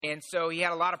And so he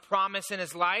had a lot of promise in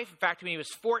his life. In fact, when he was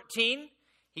 14,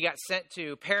 he got sent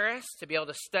to Paris to be able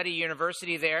to study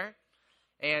university there.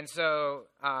 And so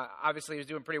obviously he was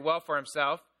doing pretty well for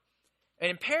himself. And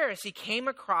in Paris, he came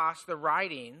across the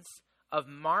writings of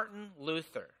Martin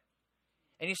Luther.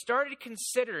 And he started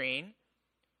considering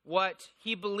what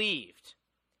he believed.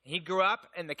 He grew up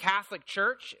in the Catholic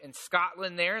Church in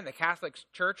Scotland there. And the Catholic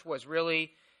Church was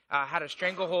really had a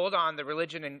stranglehold on the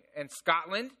religion in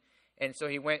Scotland. And so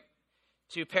he went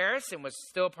to Paris and was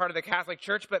still part of the Catholic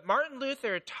Church. But Martin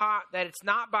Luther taught that it's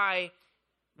not by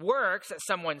works that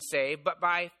someone's saved, but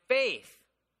by faith.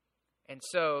 And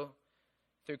so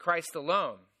through Christ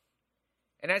alone.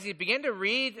 And as he began to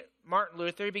read Martin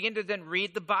Luther, he began to then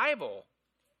read the Bible.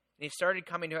 And he started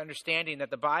coming to understanding that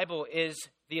the Bible is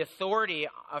the authority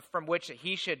from which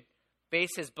he should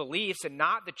base his beliefs and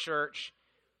not the church.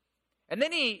 And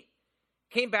then he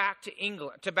came back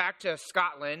to back to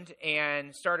Scotland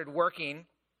and started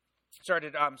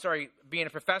being a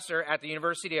professor at the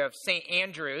University of St.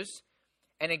 Andrews.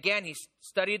 And again, he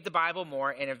studied the Bible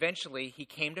more, and eventually he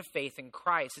came to faith in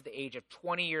Christ at the age of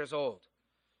 20 years old.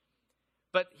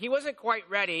 But he wasn't quite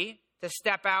ready to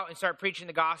step out and start preaching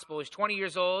the gospel. He was 20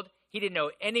 years old. He didn't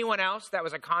know anyone else that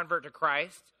was a convert to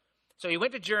Christ. So he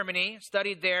went to Germany,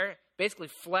 studied there, basically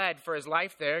fled for his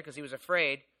life there because he was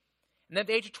afraid. And then at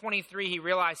the age of 23, he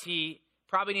realized he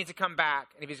probably needs to come back.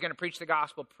 And if he's going to preach the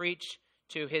gospel, preach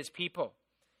to his people.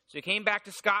 So he came back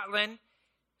to Scotland,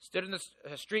 stood in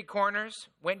the street corners,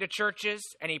 went to churches,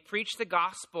 and he preached the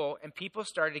gospel, and people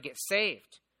started to get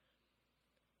saved.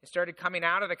 They started coming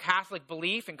out of the Catholic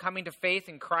belief and coming to faith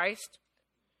in Christ.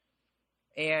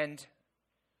 And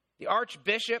the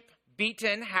Archbishop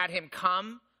Beaton had him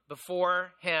come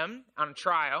before him on a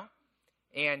trial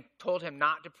and told him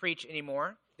not to preach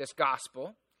anymore this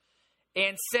gospel,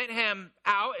 and sent him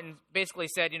out and basically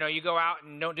said, you go out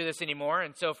and don't do this anymore.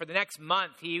 And so for the next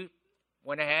month, he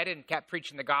went ahead and kept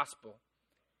preaching the gospel.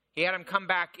 He had him come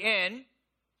back in,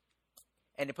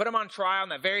 and he put him on trial on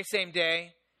that very same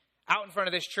day out in front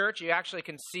of this church. You actually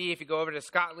can see, if you go over to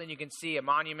Scotland, you can see a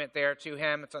monument there to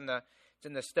him. It's in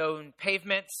the stone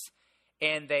pavements.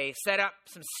 And they set up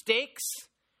some stakes,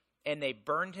 and they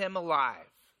burned him alive.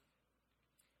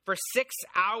 For 6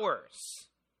 hours,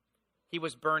 he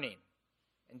was burning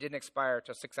and didn't expire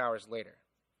until 6 hours later.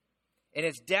 And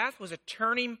his death was a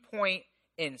turning point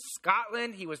in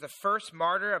Scotland. He was the first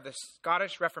martyr of the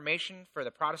Scottish Reformation for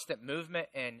the Protestant movement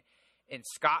in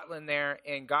Scotland there.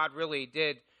 And God really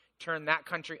did turn that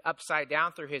country upside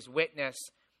down through his witness.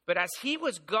 But as he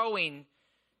was going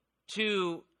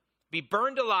to be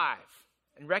burned alive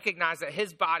and recognize that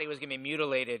his body was going to be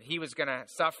mutilated, he was going to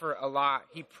suffer a lot,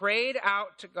 he cried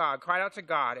out to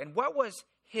God. And what was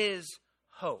his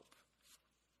hope?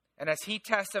 And as he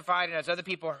testified, and as other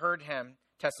people heard him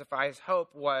testify, his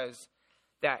hope was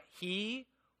that he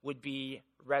would be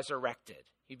resurrected.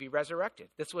 He'd be resurrected.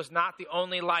 This was not the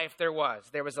only life there was.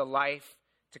 There was a life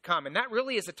to come. And that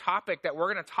really is a topic that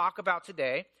we're going to talk about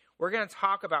today. We're going to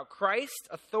talk about Christ's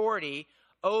authority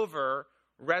over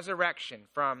resurrection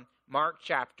from Mark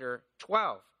chapter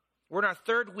 12. We're in our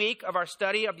third week of our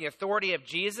study of the authority of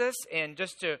Jesus. And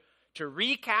just to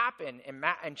recap,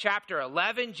 in chapter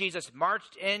 11, Jesus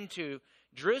marched into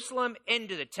Jerusalem,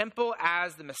 into the temple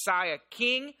as the Messiah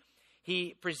king.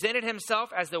 He presented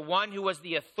himself as the one who was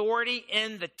the authority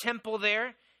in the temple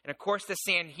there. And of course, the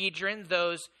Sanhedrin,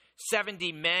 those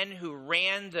 70 men who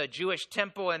ran the Jewish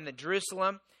temple in the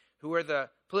Jerusalem, who were the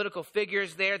political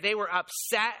figures there, they were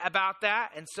upset about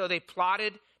that. And so they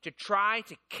plotted to try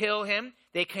to kill him.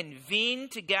 They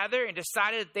convened together and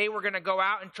decided that they were going to go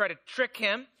out and try to trick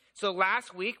him. So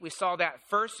last week, we saw that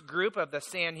first group of the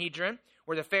Sanhedrin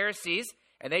were the Pharisees,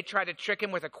 and they tried to trick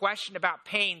him with a question about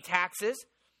paying taxes.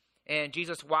 And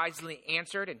Jesus wisely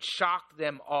answered and shocked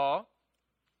them all.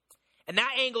 And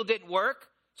that angle didn't work.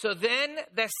 So then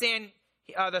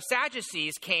the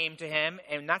Sadducees came to him,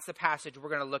 and that's the passage we're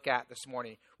going to look at this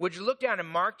morning. Would you look down in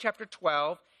Mark chapter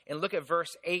 12 and look at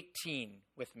verse 18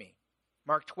 with me?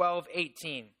 Mark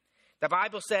 12:18. The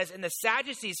Bible says, "And the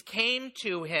Sadducees came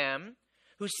to him,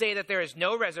 who say that there is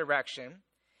no resurrection,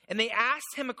 and they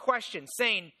asked him a question,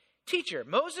 saying, 'Teacher,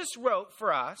 Moses wrote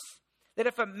for us that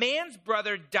if a man's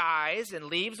brother dies and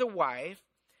leaves a wife,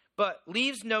 but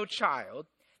leaves no child,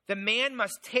 the man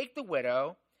must take the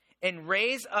widow and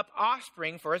raise up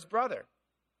offspring for his brother.'"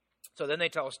 So then they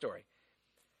tell a story.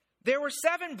 "There were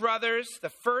 7 brothers. The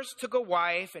first took a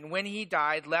wife, and when he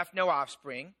died, left no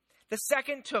offspring. The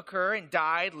second took her and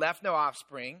died, left no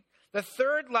offspring. The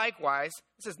third likewise."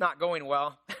 This is not going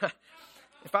well.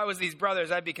 If I was these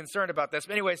brothers, I'd be concerned about this.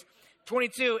 But anyways,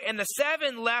 22, "And the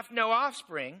 7 left no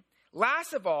offspring.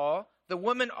 Last of all, the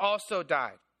woman also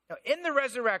died. Now, in the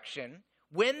resurrection,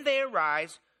 when they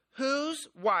arise, whose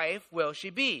wife will she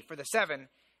be? For the 7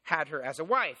 had her as a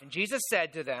wife. And Jesus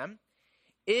said to them,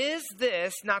 is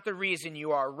this not the reason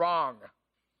you are wrong?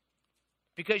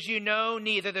 Because you know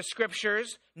neither the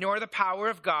scriptures nor the power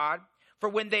of God. For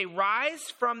when they rise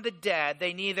from the dead,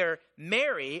 they neither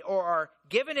marry or are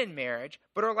given in marriage,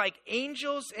 but are like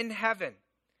angels in heaven.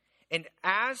 And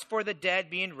as for the dead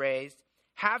being raised,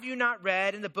 have you not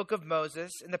read in the book of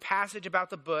Moses, in the passage about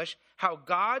the bush, how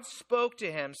God spoke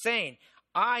to him, saying,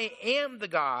 I am the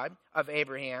God of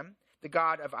Abraham, the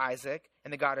God of Isaac,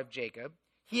 and the God of Jacob.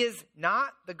 He is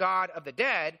not the God of the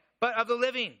dead, but of the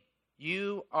living.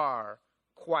 You are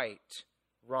quite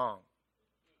wrong.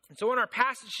 And so in our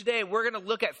passage today, we're going to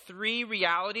look at 3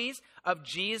 realities of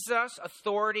Jesus'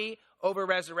 authority over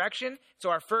resurrection. So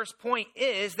our first point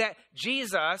is that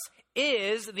Jesus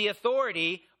is the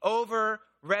authority over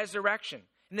resurrection.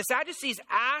 And the Sadducees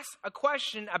ask a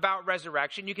question about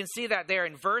resurrection. You can see that there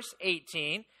in verse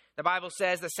 18. The Bible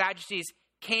says the Sadducees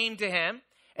came to him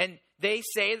and they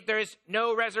say that there is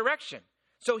no resurrection.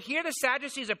 So here the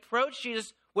Sadducees approach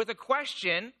Jesus with a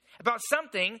question about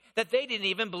something that they didn't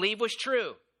even believe was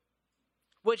true.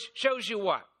 Which shows you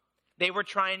what? They were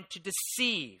trying to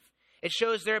deceive. It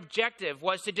shows their objective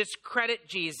was to discredit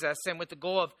Jesus and with the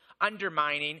goal of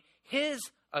undermining his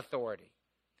authority.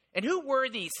 And who were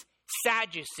these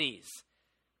Sadducees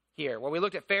here? Well, we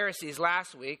looked at Pharisees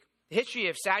last week. The history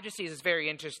of Sadducees is very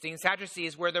interesting.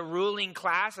 Sadducees were the ruling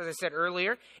class, as I said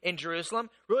earlier, in Jerusalem.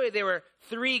 Really, there were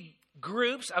 3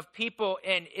 groups of people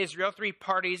in Israel, 3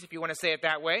 parties, if you want to say it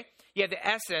that way. You had the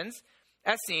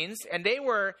Essenes, and they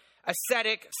were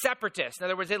ascetic separatists. In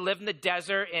other words, they lived in the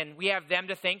desert, and we have them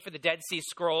to thank for the Dead Sea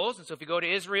Scrolls. And so if you go to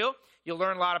Israel, you'll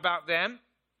learn a lot about them.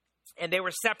 And they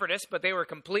were separatists, but they were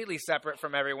completely separate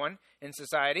from everyone in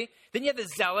society. Then you have the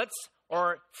Zealots,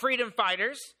 or freedom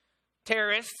fighters,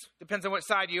 terrorists, depends on what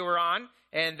side you were on.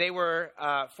 And they were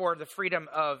for the freedom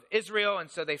of Israel, and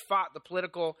so they fought the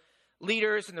political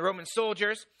leaders and the Roman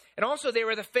soldiers. And also they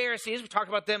were the Pharisees. We talked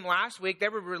about them last week. They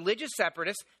were religious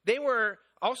separatists. They were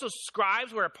also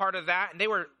scribes were a part of that, and they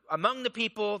were among the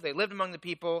people. They lived among the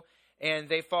people, and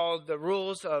they followed the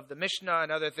rules of the Mishnah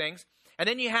and other things. And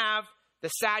then you have the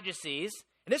Sadducees,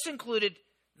 and this included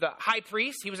the high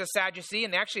priest. He was a Sadducee,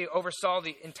 and they actually oversaw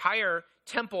the entire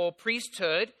temple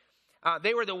priesthood.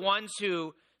 They were the ones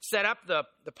who set up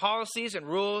the policies and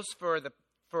rules for the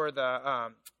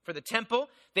temple.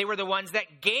 They were the ones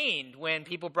that gained when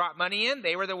people brought money in.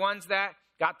 They were the ones that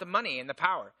got the money and the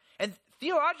power. And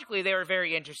theologically, they were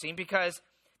very interesting because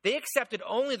they accepted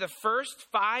only the first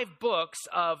 5 books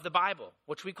of the Bible,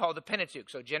 which we call the Pentateuch.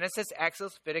 So Genesis,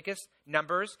 Exodus, Leviticus,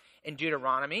 Numbers, and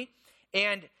Deuteronomy.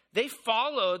 And they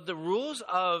followed the rules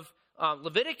of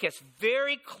Leviticus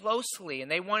very closely. And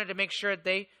they wanted to make sure that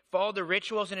they followed the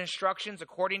rituals and instructions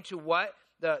according to what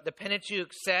the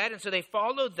Pentateuch said. And so they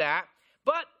followed that.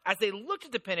 But as they looked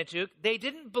at the Pentateuch, they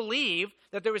didn't believe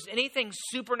that there was anything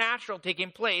supernatural taking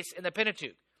place in the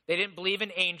Pentateuch. They didn't believe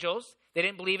in angels. They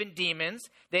didn't believe in demons.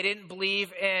 They didn't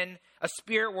believe in a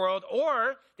spirit world,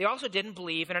 or they also didn't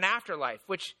believe in an afterlife,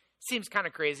 which seems kind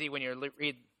of crazy when you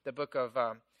read the book of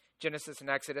Genesis and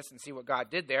Exodus and see what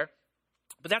God did there.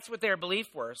 But that's what their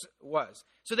belief was.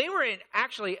 So they were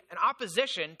actually in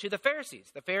opposition to the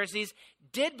Pharisees. The Pharisees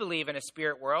did believe in a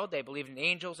spirit world. They believed in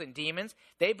angels and demons.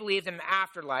 They believed in an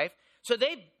afterlife. So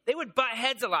they would butt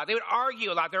heads a lot. They would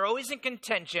argue a lot. They're always in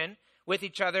contention with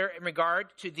each other in regard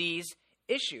to these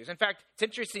issues. In fact, it's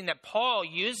interesting that Paul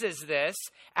uses this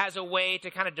as a way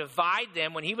to kind of divide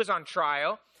them when he was on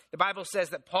trial. The Bible says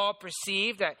that Paul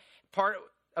perceived that part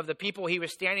of the people he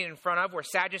was standing in front of were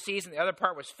Sadducees and the other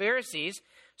part was Pharisees.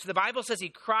 So the Bible says he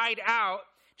cried out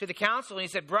to the council and he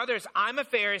said, brothers, I'm a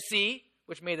Pharisee,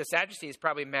 which made the Sadducees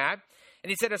probably mad. And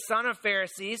he said, a son of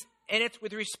Pharisees, and it's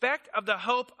with respect of the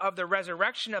hope of the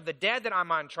resurrection of the dead that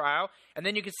I'm on trial. And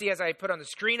then you can see, as I put on the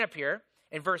screen up here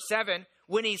in verse 7,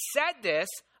 when he said this,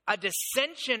 a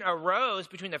dissension arose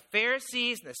between the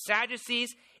Pharisees and the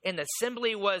Sadducees, and the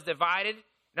assembly was divided.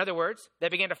 In other words, they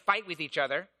began to fight with each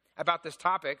other about this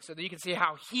topic, so that you can see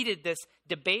how heated this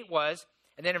debate was.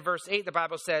 And then in verse 8, the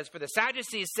Bible says, for the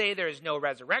Sadducees say there is no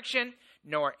resurrection,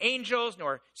 nor angels,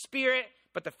 nor spirit,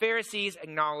 but the Pharisees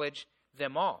acknowledge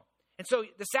them all. And so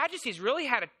the Sadducees really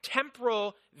had a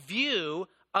temporal view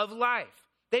of life.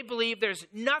 They believed there's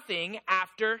nothing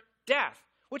after death,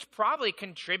 which probably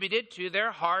contributed to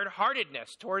their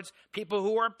hard-heartedness towards people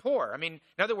who are poor. I mean,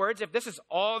 in other words, if this is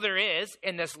all there is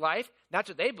in this life, that's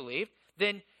what they believe,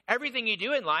 then everything you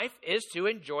do in life is to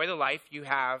enjoy the life you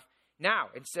have now.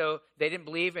 And so they didn't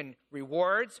believe in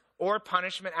rewards or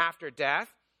punishment after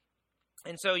death.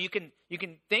 And so you can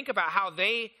think about how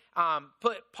they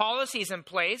put policies in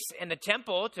place in the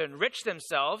temple to enrich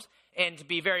themselves and to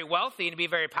be very wealthy and to be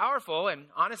very powerful. And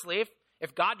honestly,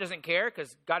 if God doesn't care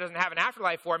because God doesn't have an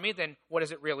afterlife for me, then what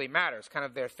does it really matter? It's kind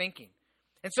of their thinking.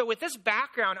 And so with this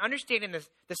background, understanding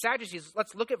the Sadducees,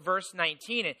 let's look at verse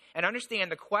 19 and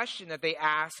understand the question that they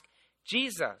ask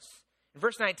Jesus. In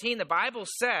verse 19, the Bible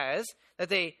says that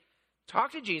they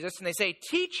talk to Jesus and they say,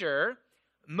 "Teacher,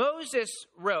 Moses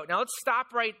wrote." Now let's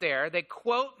stop right there. They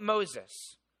quote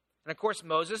Moses. And of course,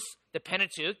 Moses, the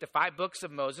Pentateuch, the 5 books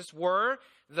of Moses, were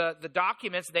the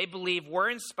documents they believe were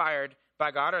inspired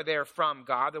by God, or they're from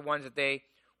God, the ones that they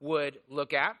would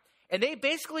look at. And they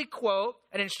basically quote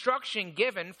an instruction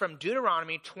given from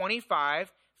Deuteronomy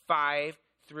 25, 5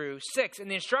 through 6.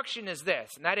 And the instruction is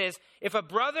this, and that is, if a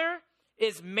brother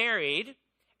is married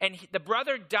and the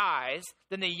brother dies,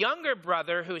 then the younger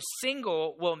brother who's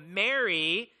single will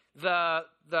marry the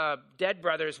dead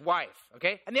brother's wife,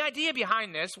 okay? And the idea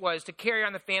behind this was to carry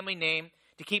on the family name,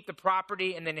 to keep the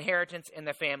property and the inheritance in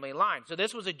the family line. So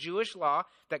this was a Jewish law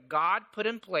that God put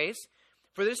in place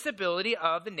for the stability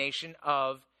of the nation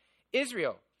of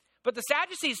Israel. But the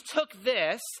Sadducees took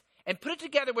this and put it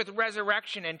together with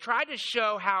resurrection and tried to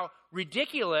show how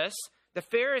ridiculous the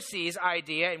Pharisees'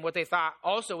 idea and what they thought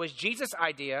also was Jesus'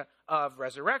 idea of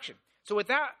resurrection. So with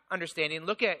that understanding,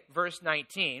 look at verse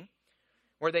 19,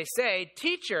 where they say,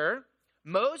 "Teacher,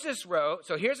 Moses wrote,"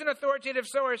 so here's an authoritative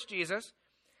source, Jesus,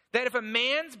 "that if a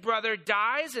man's brother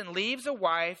dies and leaves a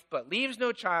wife but leaves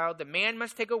no child, the man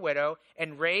must take a widow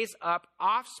and raise up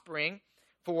offspring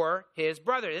for his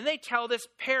brother." Then they tell this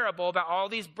parable about all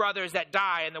these brothers that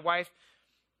die, and the wife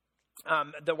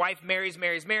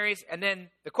marries. And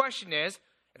then the question is,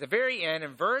 at the very end,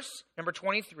 in verse number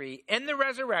 23, "In the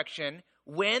resurrection,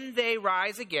 when they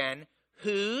rise again,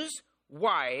 whose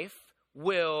wife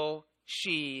will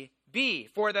she be?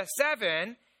 For the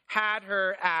 7 had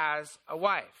her as a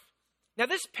wife." Now,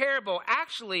 this parable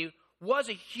actually was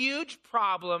a huge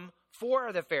problem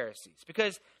for the Pharisees,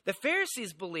 because the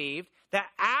Pharisees believed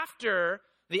that after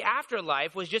the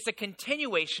afterlife was just a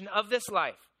continuation of this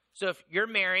life. So if you're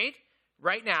married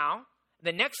right now,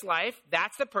 the next life,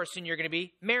 that's the person you're going to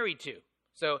be married to.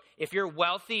 So if you're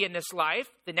wealthy in this life,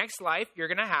 the next life, you're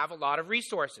going to have a lot of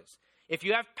resources. If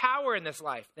you have power in this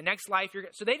life, the next life,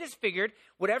 so they just figured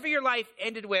whatever your life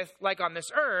ended with, like on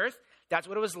this earth, that's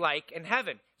what it was like in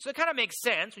heaven. So it kind of makes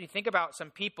sense when you think about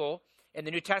some people in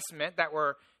the New Testament that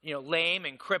were, lame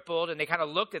and crippled, and they kind of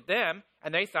looked at them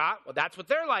and they thought, well, that's what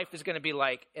their life is going to be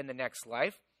like in the next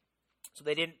life. So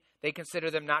they consider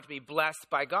them not to be blessed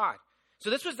by God. So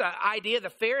this was the idea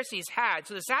the Pharisees had.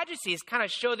 So the Sadducees kind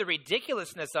of show the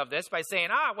ridiculousness of this by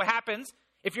saying, what happens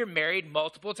if you're married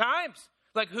multiple times?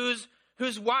 Like whose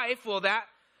wife will that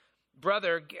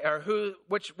brother, or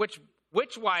which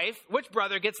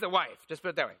brother gets the wife? Just put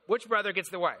it that way. Which brother gets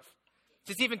the wife?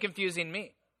 It's even confusing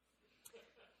me.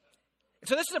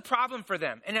 So this is a problem for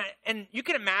them. And you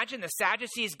can imagine the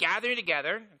Sadducees gathering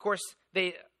together. Of course,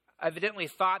 they evidently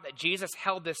thought that Jesus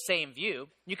held this same view.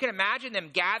 You can imagine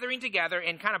them gathering together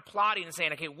and kind of plotting and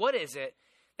saying, okay, what is it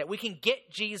that we can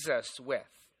get Jesus with?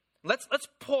 Let's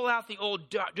pull out the old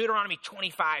Deuteronomy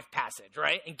 25 passage,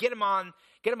 right? And get him on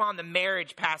the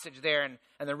marriage passage there and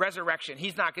the resurrection.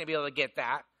 He's not going to be able to get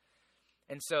that.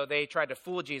 And so they tried to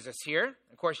fool Jesus here.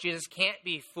 Of course, Jesus can't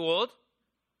be fooled,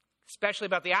 especially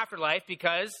about the afterlife,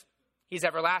 because he's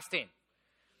everlasting.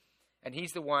 And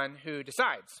he's the one who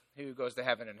decides who goes to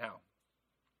heaven and hell.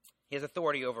 He has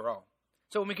authority over all.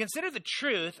 So when we consider the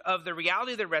truth of the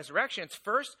reality of the resurrection,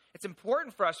 it's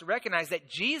important for us to recognize that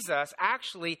Jesus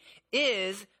actually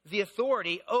is the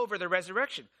authority over the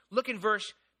resurrection. Look in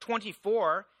verse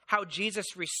 24, how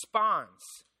Jesus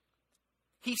responds.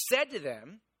 He said to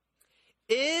them,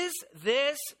 "Is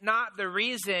this not the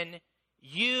reason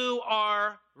you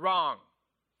are wrong?"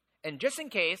 And just in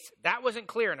case that wasn't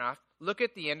clear enough, look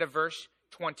at the end of verse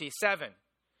 27.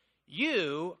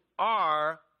 "You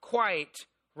are quite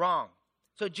wrong."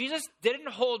 So Jesus didn't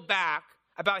hold back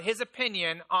about his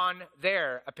opinion on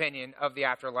their opinion of the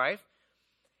afterlife.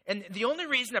 And the only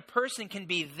reason a person can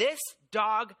be this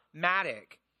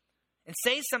dogmatic and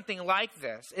say something like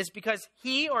this is because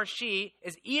he or she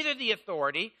is either the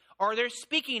authority or they're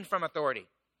speaking from authority.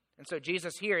 And so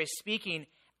Jesus here is speaking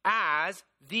as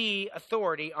the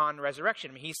authority on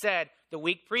resurrection. He said the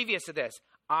week previous to this,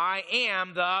 "I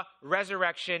am the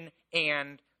resurrection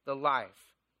and the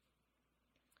life."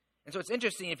 And so it's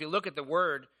interesting, if you look at the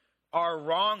word "are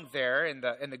wrong" there in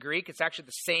the Greek, it's actually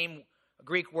the same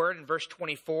Greek word in verse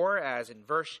 24 as in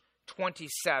verse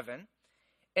 27.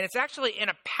 And it's actually in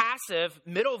a passive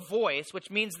middle voice,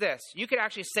 which means this. You could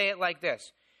actually say it like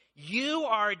this. You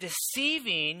are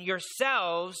deceiving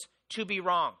yourselves to be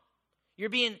wrong. You're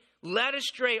being led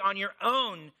astray on your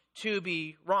own to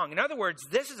be wrong. In other words,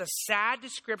 this is a sad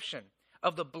description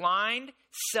of the blind,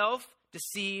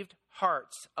 self-deceived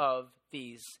hearts of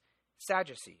these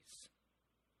Sadducees.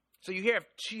 So you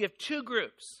have two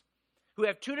groups who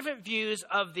have two different views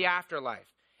of the afterlife.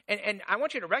 And I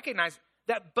want you to recognize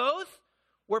that both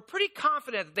were pretty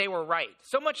confident that they were right.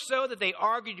 So much so that they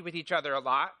argued with each other a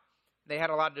lot. They had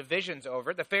a lot of divisions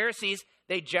over it. The Pharisees,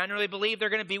 they generally believed they're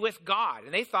going to be with God.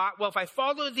 And they thought, well, if I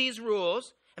follow these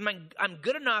rules and I'm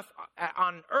good enough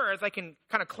on earth, I can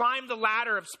kind of climb the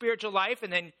ladder of spiritual life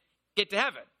and then get to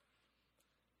heaven.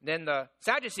 Then the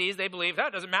Sadducees, they believe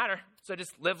that doesn't matter. So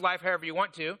just live life however you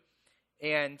want to.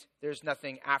 And there's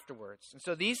nothing afterwards. And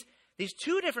so these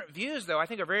two different views, though, I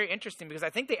think are very interesting because I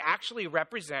think they actually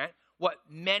represent what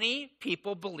many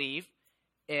people believe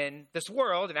in this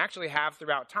world and actually have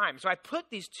throughout time. So I put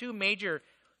these two major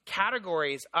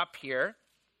categories up here.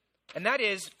 And that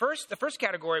is, the first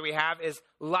category we have is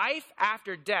life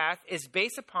after death is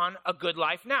based upon a good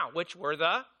life now, which were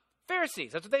the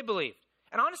Pharisees. That's what they believed.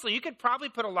 And honestly, you could probably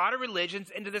put a lot of religions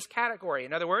into this category.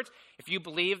 In other words, if you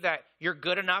believe that you're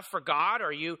good enough for God,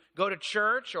 or you go to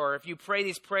church, or if you pray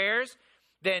these prayers,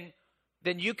 then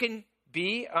you can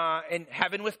be in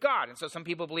heaven with God. And so some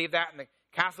people believe that in the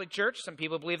Catholic Church. Some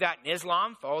people believe that in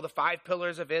Islam, follow the 5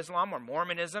 pillars of Islam or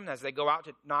Mormonism as they go out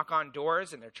to knock on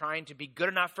doors and they're trying to be good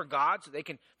enough for God so they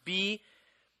can be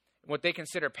what they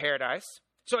consider paradise.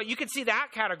 So you can see that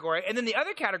category. And then the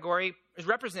other category is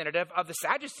representative of the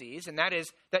Sadducees, and that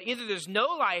is that either there's no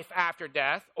life after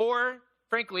death or,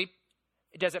 frankly,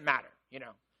 it doesn't matter,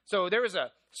 So there was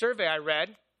a survey I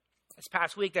read this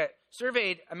past week that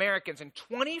surveyed Americans, and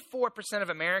 24% of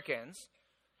Americans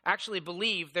actually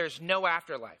believe there's no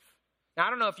afterlife. Now,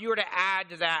 I don't know if you were to add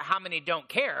to that how many don't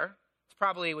care. It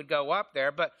probably would go up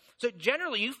there. But so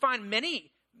generally, you find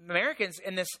many Americans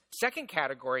in this second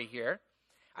category here.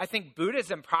 I think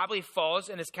Buddhism probably falls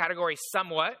in this category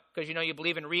somewhat because, you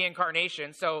believe in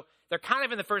reincarnation. So they're kind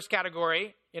of in the first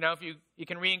category, if you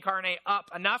can reincarnate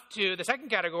up enough to the second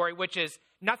category, which is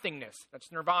nothingness.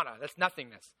 That's nirvana. That's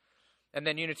nothingness. And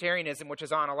then Unitarianism, which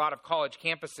is on a lot of college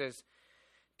campuses,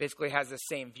 basically has the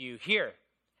same view here.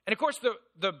 And of course,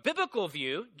 the biblical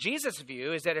view, Jesus'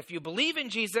 view, is that if you believe in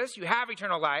Jesus, you have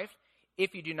eternal life.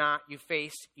 If you do not, you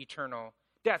face eternal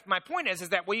death. My point is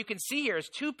that what you can see here is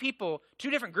two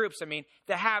different groups,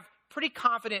 that have pretty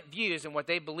confident views in what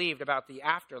they believed about the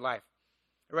afterlife.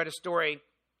 I read a story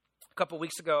a couple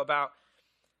weeks ago about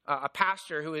a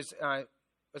pastor who was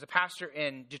a pastor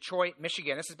in Detroit,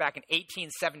 Michigan. This is back in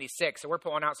 1876, so we're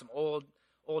pulling out some old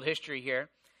history here.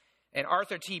 And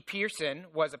Arthur T. Pearson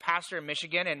was a pastor in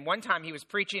Michigan, and one time he was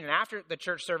preaching, and after the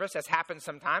church service, as happens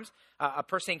sometimes, a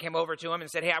person came over to him and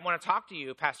said, "Hey, I want to talk to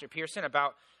you, Pastor Pearson,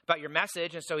 about your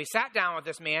message." And so he sat down with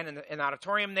this man in the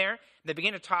auditorium there, and they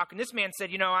began to talk. And this man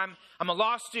said, I'm a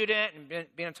law student, and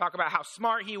began to talk about how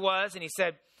smart he was. And he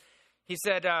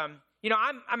said, I'm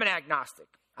an agnostic.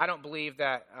 I don't believe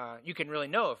that you can really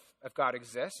know if God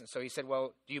exists. And so he said,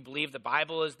 "Well, do you believe the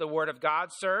Bible is the Word of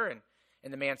God, sir?"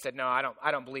 And the man said, "No,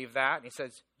 I don't believe that." And he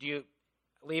says, "Do you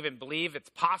even believe it's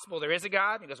possible there is a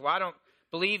God?" And he goes, "Well, I don't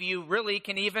believe you really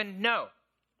can even know."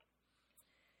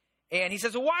 And he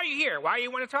says, "Well, why are you here? Why do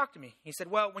you want to talk to me?" He said,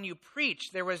 "Well, when you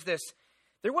preached, there was this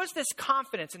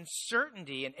confidence and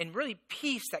certainty and really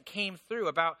peace that came through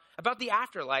about the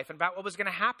afterlife and about what was going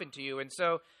to happen to you. And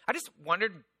so I just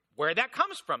wondered where that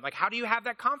comes from. Like, how do you have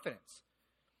that confidence?"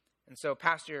 And so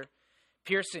Pastor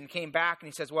Pearson came back and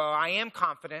he says, "Well, I am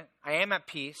confident, I am at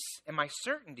peace, and my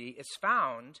certainty is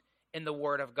found in the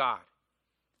Word of God."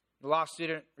 The law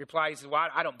student replied, he says, "Well,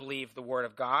 I don't believe the Word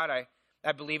of God.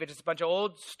 I believe it's just a bunch of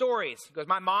old stories." He goes,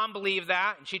 "My mom believed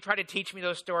that, and she tried to teach me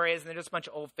those stories, and they're just a bunch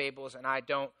of old fables, and I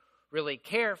don't really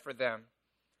care for them."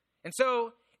 And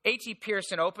so A.T.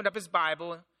 Pearson opened up his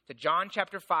Bible to John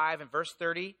chapter 5 and verse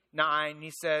 39, and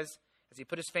he says, as he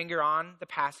put his finger on the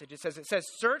passage, it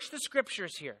says, "Search the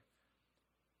scriptures here,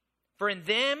 for in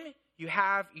them you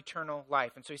have eternal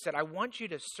life." And so he said, I want you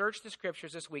to search the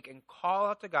scriptures this week and call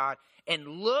out to God and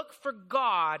look for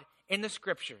God in the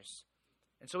scriptures.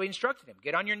 And so he instructed him,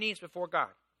 get on your knees before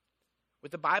God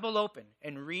with the Bible open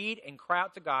and read and cry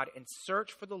out to God and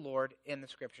search for the Lord in the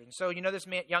scriptures. And so, this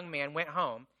young man went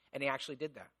home and he actually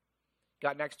did that.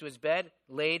 Got next to his bed,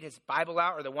 laid his Bible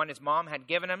out, or the one his mom had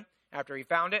given him after he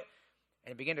found it,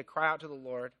 and began to cry out to the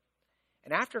Lord.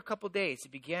 And after a couple days, he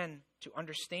began to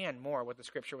understand more what the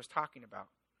scripture was talking about.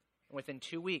 And within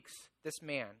 2 weeks, this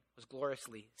man was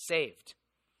gloriously saved.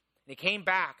 And he came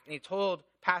back and he told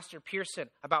Pastor Pearson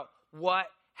about what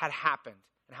had happened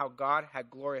and how God had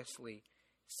gloriously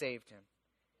saved him.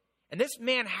 And this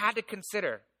man had to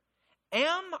consider,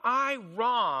 am I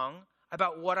wrong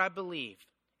about what I believe?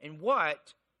 And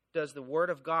what does the Word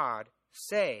of God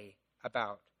say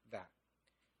about that?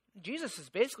 Jesus is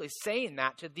basically saying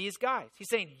that to these guys. He's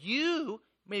saying, you,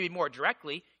 maybe more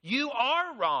directly, you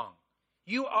are wrong.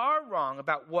 You are wrong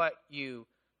about what you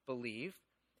believe.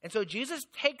 And so Jesus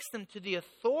takes them to the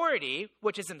authority,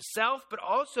 which is himself, but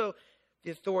also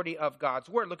the authority of God's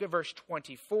Word. Look at verse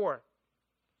 24.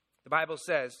 The Bible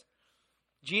says,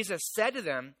 Jesus said to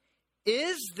them,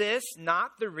 is this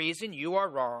not the reason you are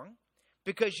wrong?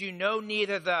 Because you know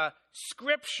neither the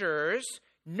Scriptures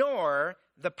nor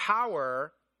the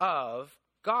power of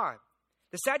God.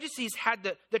 The Sadducees had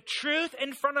the truth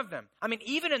in front of them. I mean,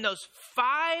 even in those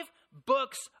 5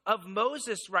 books of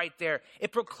Moses right there,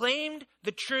 it proclaimed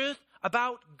the truth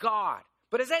about God.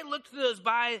 But as they looked through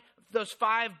those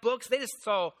 5 books, they just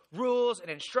saw rules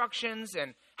and instructions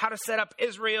and how to set up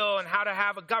Israel and how to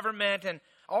have a government. And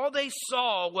all they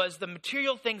saw was the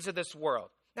material things of this world.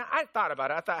 Now, I thought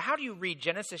about it. I thought, how do you read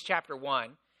Genesis chapter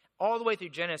 1 all the way through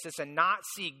Genesis and not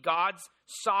see God's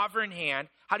sovereign hand?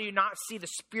 How do you not see the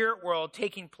spirit world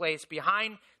taking place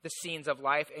behind the scenes of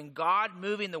life and God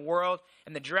moving the world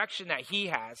in the direction that he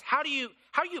has? How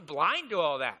are you blind to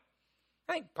all that?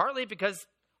 I think partly because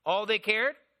all they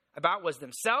cared about was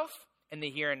themselves and the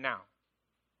here and now.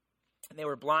 And they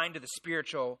were blind to the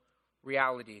spiritual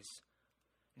realities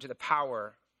and to the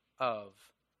power of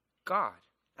God.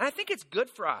 And I think it's good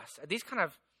for us at these kind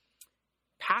of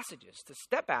passages to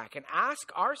step back and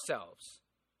ask ourselves,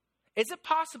 is it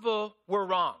possible we're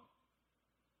wrong?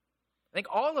 I think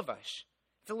all of us,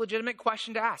 it's a legitimate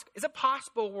question to ask. Is it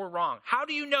possible we're wrong? How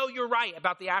do you know you're right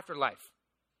about the afterlife?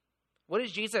 What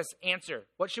does Jesus answer?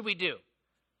 What should we do?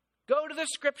 Go to the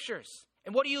Scriptures.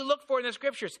 And what do you look for in the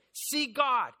Scriptures? See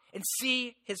God and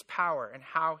see his power and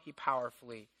how he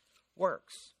powerfully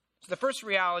works. So the first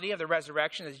reality of the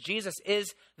resurrection is Jesus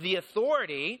is the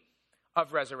authority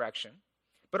of resurrection.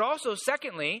 But also,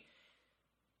 secondly,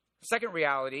 the second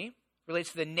reality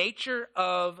relates to the nature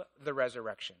of the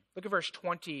resurrection. Look at verse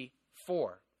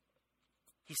 24.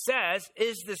 He says,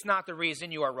 is this not the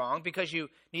reason you are wrong? Because you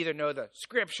neither know the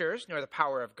Scriptures nor the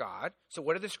power of God. So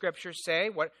what do the Scriptures say?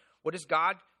 What does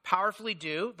God powerfully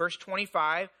do? Verse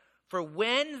 25, for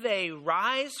when they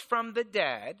rise from the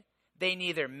dead, they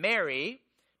neither marry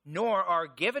nor are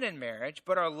given in marriage,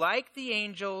 but are like the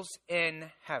angels in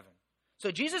heaven.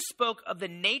 So Jesus spoke of the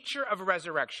nature of a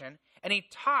resurrection, and he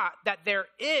taught that there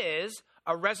is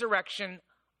a resurrection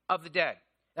of the dead.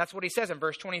 That's what he says in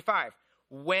verse 25.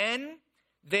 When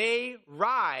they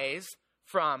rise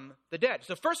from the dead.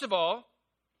 So first of all,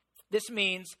 this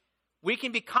means we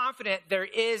can be confident there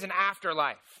is an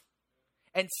afterlife.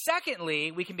 And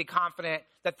secondly, we can be confident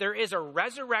that there is a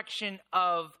resurrection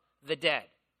of the dead.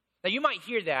 Now, you might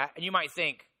hear that and you might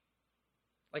think,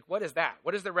 like, what is that?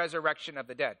 What is the resurrection of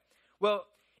the dead? Well,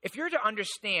 if you're to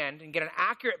understand and get an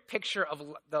accurate picture of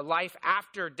the life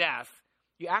after death,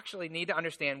 you actually need to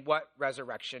understand what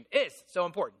resurrection is. So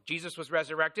important. Jesus was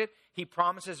resurrected. He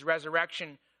promises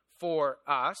resurrection for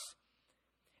us.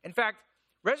 In fact,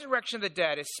 resurrection of the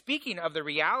dead is speaking of the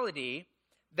reality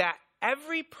that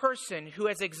every person who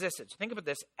has existed, so think about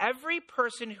this, every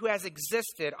person who has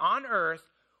existed on earth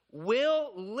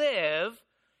will live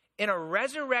in a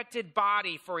resurrected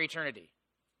body for eternity.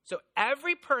 So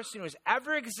every person who has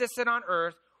ever existed on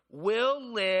earth will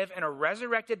live in a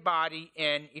resurrected body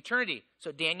in eternity.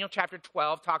 So Daniel chapter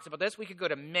 12 talks about this. We could go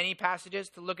to many passages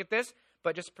to look at this,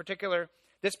 but this particular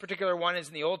one is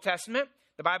in the Old Testament.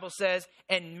 The Bible says,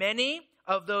 and many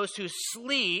of those who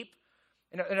sleep,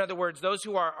 in other words, those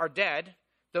who are dead,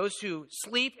 those who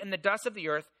sleep in the dust of the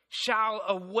earth, shall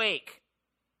awake.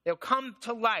 They'll come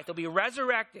to life. They'll be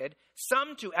resurrected,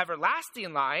 some to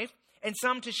everlasting life, and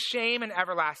some to shame and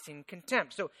everlasting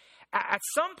contempt. So at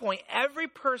some point, every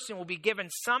person will be given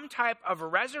some type of a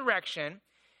resurrection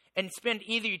and spend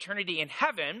either eternity in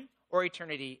heaven or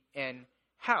eternity in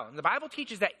hell. And the Bible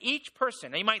teaches that each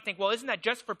person, now you might think, well, isn't that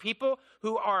just for people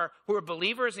who are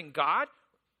believers in God?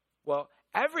 Well,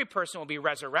 every person will be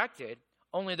resurrected.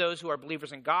 Only those who are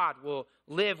believers in God will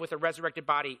live with a resurrected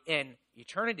body in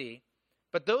eternity.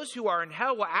 But those who are in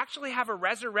hell will actually have a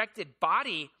resurrected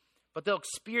body, but they'll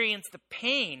experience the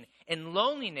pain and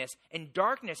loneliness and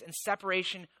darkness and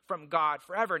separation from God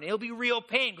forever. And it'll be real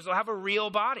pain because they'll have a real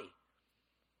body.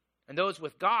 And those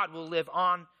with God will live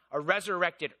on a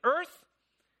resurrected earth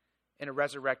in a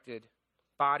resurrected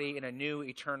body in a new,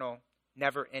 eternal,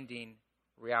 never-ending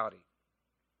reality.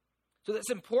 So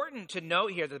it's important to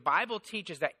note here that the Bible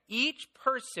teaches that each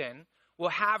person will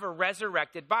have a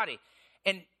resurrected body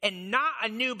and not a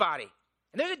new body.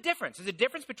 And there's a difference. There's a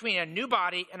difference between a new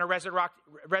body and a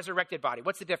resurrected body.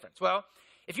 What's the difference? Well,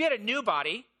 if you had a new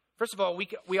body, first of all,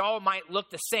 we all might look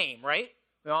the same, right?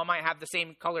 We all might have the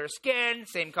same color of skin,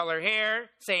 same color hair,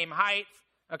 same height,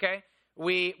 okay?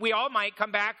 We all might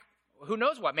come back, who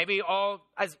knows what, maybe all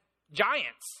as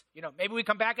giants. Maybe we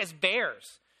come back as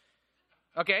bears,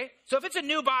 okay? So if it's a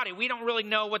new body, we don't really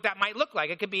know what that might look like.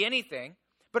 It could be anything.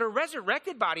 But a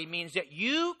resurrected body means that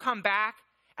you come back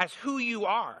as who you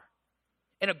are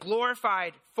in a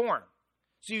glorified form.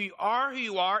 So you are who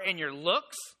you are in your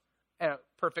looks in a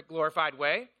perfect glorified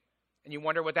way. And you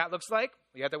wonder what that looks like?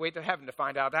 You have to wait to heaven to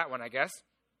find out that one, I guess.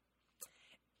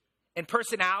 In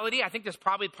personality, I think there's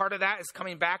probably part of that is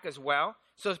coming back as well.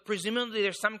 So presumably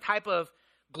there's some type of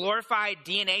glorified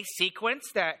DNA sequence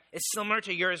that is similar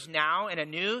to yours now in a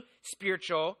new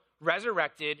spiritual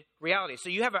resurrected reality. So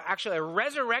you have actually a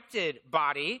resurrected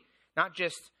body, not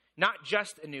just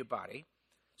a new body.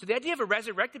 So the idea of a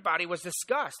resurrected body was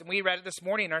discussed, and we read it this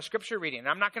morning in our scripture reading. And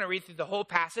I'm not going to read through the whole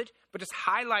passage, but just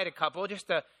highlight a couple just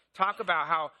to talk about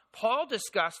how Paul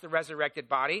discussed the resurrected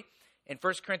body in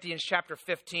 1 Corinthians chapter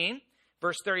 15,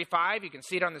 verse 35. You can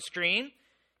see it on the screen.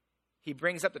 He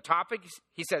brings up the topic.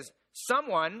 He says,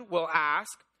 someone will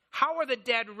ask, how are the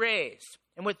dead raised?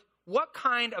 And with what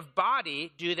kind of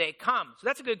body do they come? So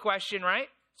that's a good question, right?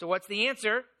 So what's the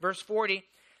answer? Verse 40,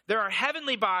 there are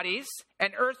heavenly bodies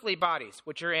and earthly bodies,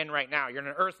 which you're in right now. You're in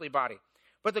an earthly body.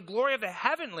 But the glory of the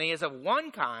heavenly is of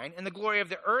one kind, and the glory of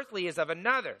the earthly is of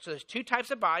another. So there's two types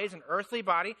of bodies, an earthly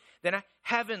body, then a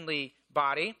heavenly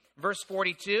body. Verse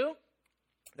 42,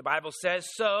 the Bible says,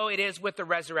 so it is with the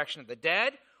resurrection of the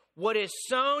dead. What is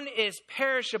sown is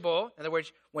perishable. In other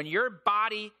words, when your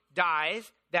body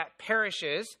dies, that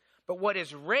perishes. But what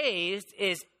is raised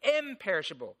is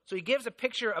imperishable. So he gives a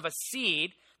picture of a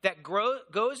seed that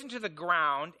goes into the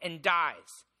ground and dies.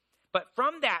 But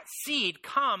from that seed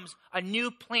comes a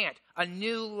new plant, a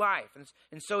new life.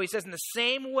 And so he says, in the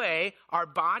same way, our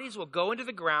bodies will go into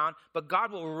the ground, but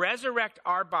God will resurrect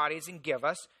our bodies and give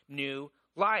us new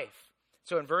life.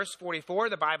 So in verse 44,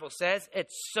 the Bible says, it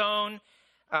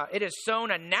is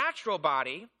sown a natural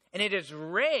body, and it is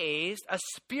raised a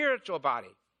spiritual body.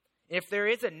 If there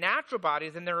is a natural body,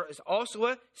 then there is also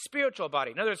a spiritual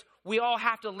body. In other words, we all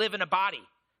have to live in a body,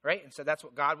 right? And so that's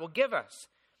what God will give us.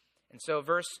 And so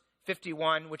verse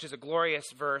 51, which is a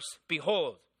glorious verse,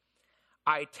 behold,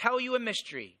 I tell you a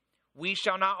mystery. We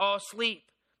shall not all sleep,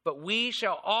 but we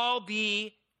shall all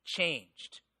be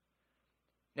changed.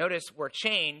 Notice we're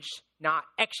changed, not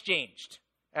exchanged,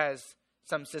 as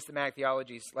some systematic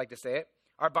theologies like to say it.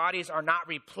 Our bodies are not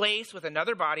replaced with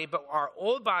another body, but our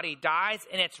old body dies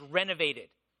and it's renovated.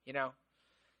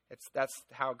 That's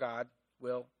how God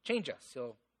will change us.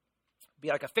 He'll be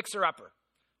like a fixer-upper,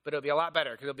 but it'll be a lot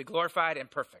better because it'll be glorified and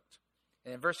perfect.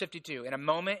 And in verse 52, in a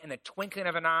moment, in the twinkling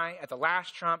of an eye, at the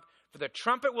last trump, for the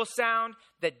trumpet will sound,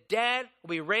 the dead will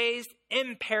be raised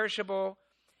imperishable,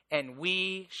 and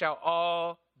we shall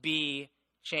all be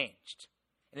changed.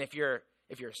 And if you're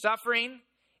suffering,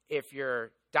 if you're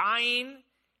dying,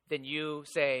 then you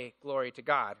say glory to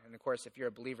God. And of course, if you're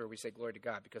a believer, we say glory to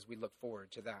God because we look forward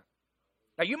to that.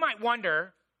 Now, you might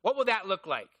wonder, what will that look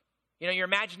like? Your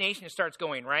imagination starts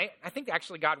going, right? I think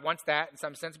actually God wants that in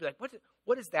some sense. Be like,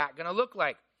 what is that going to look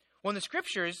like? Well, in the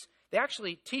scriptures, they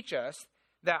actually teach us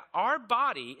that our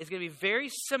body is going to be very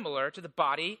similar to the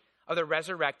body of the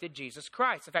resurrected Jesus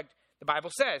Christ. In fact, the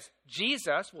Bible says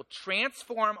Jesus will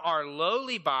transform our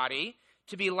lowly body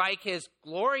to be like his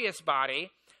glorious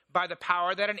body by the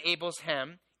power that enables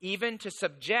him even to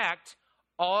subject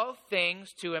all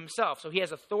things to himself. So he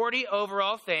has authority over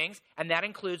all things, and that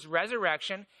includes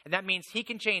resurrection, and that means he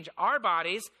can change our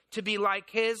bodies to be like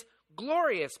his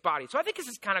glorious body. So I think this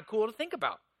is kind of cool to think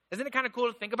about. Isn't it kind of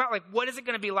cool to think about? Like, what is it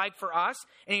going to be like for us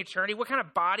in eternity? What kind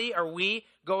of body are we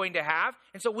going to have?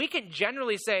 And so we can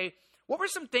generally say, what were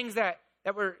some things that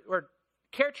were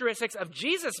characteristics of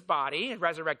Jesus' body, his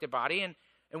resurrected body, and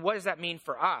what does that mean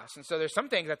for us? And so there's some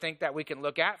things I think that we can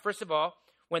look at. First of all,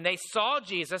 when they saw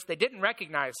Jesus, they didn't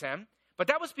recognize him, but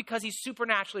that was because he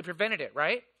supernaturally prevented it,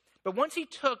 right? But once he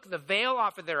took the veil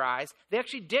off of their eyes, they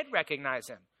actually did recognize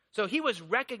him. So he was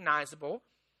recognizable,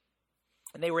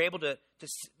 and they were able to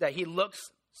that he looks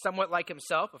somewhat like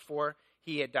himself before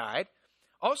he had died.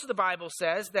 Also, the Bible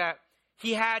says that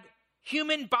he had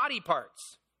human body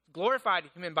parts, glorified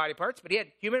human body parts, but he had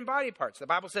human body parts. The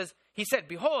Bible says, he said,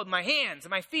 behold, my hands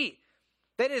and my feet.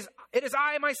 It is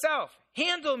I myself.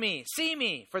 Handle me, see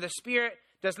me, for the spirit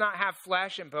does not have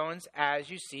flesh and bones as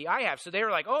you see I have. So they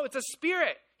were like, oh, it's a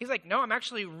spirit. He's like, no, I'm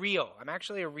actually real. I'm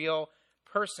actually a real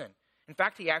person. In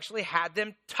fact, he actually had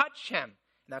them touch him.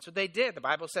 And that's what they did. The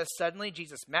Bible says suddenly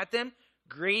Jesus met them.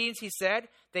 Greetings, he said.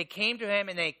 They came to him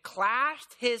and they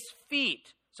clasped his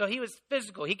feet. So he was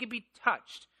physical. He could be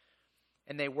touched.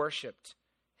 And they worshiped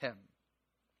him.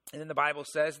 And then the Bible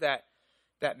says that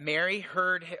Mary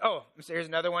heard, here's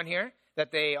another one here,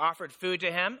 that they offered food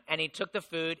to him, and he took the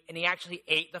food, and he actually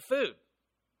ate the food.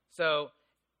 So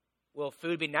will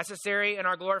food be necessary in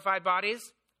our glorified bodies?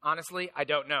 Honestly, I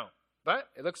don't know. But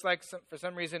it looks like for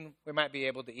some reason we might be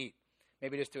able to eat.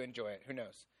 Maybe just to enjoy it. Who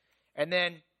knows? And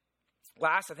then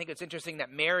last, I think it's interesting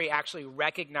that Mary actually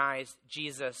recognized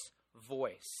Jesus'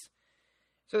 voice.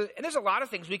 So, and there's a lot of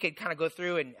things we could kind of go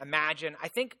through and imagine. I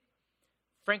think,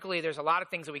 frankly, there's a lot of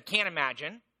things that we can't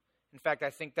imagine. In fact, I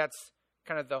think that's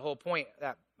kind of the whole point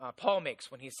that Paul makes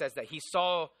when he says that he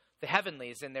saw the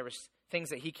heavenlies and there was things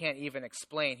that he can't even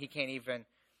explain.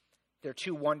 They're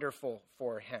too wonderful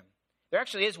for him. There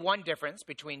actually is one difference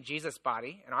between Jesus'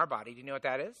 body and our body. Do you know what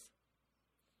that is?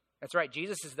 That's right.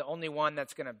 Jesus is the only one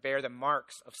that's going to bear the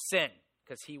marks of sin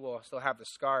because he will still have the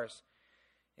scars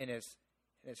in his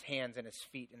hands and his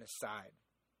feet and his side.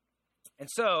 And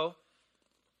so,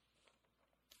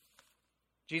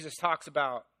 Jesus talks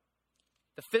about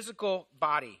the physical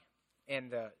body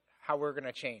and how we're going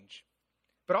to change.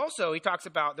 But also, he talks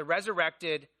about the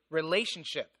resurrected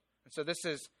relationship. And so this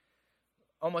is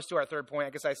almost to our third point. I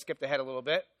guess I skipped ahead a little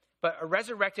bit. But a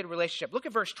resurrected relationship. Look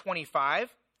at verse 25.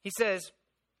 He says,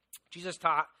 Jesus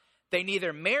taught, they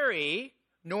neither marry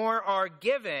nor are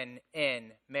given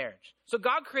in marriage. So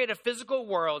God created a physical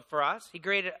world for us. He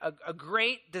created a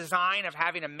great design of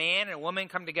having a man and a woman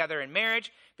come together in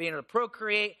marriage, being able to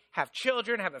procreate, have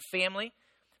children, have a family.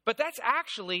 But that's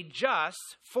actually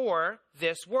just for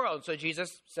this world. So Jesus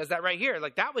says that right here.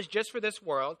 Like, that was just for this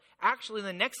world. Actually, in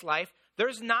the next life,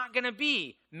 there's not going to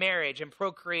be marriage and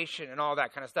procreation and all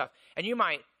that kind of stuff. And you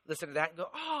might listen to that and go,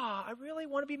 oh, I really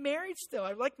want to be married still.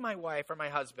 I like my wife or my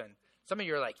husband. Some of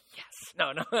you are like, yes.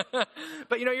 No.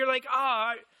 But, you're like,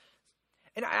 oh.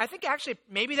 And I think actually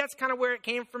maybe that's kind of where it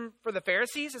came from for the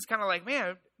Pharisees. It's kind of like, man,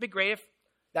 it'd be great if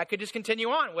that could just continue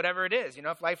on, whatever it is.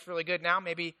 If life's really good now,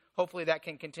 maybe hopefully that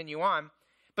can continue on.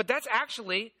 But that's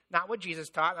actually not what Jesus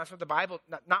taught. That's what the Bible,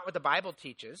 not what the Bible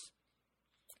teaches.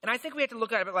 And I think we have to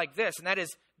look at it like this, and that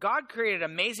is God created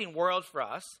an amazing world for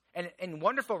us and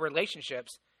wonderful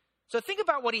relationships. So think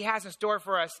about what he has in store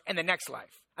for us in the next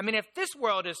life. I mean, if this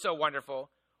world is so wonderful,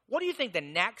 what do you think the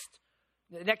next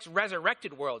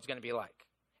resurrected world is going to be like?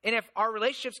 And if our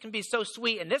relationships can be so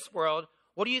sweet in this world,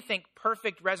 what do you think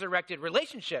perfect resurrected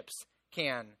relationships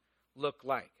can look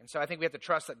like? And so I think we have to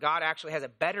trust that God actually has a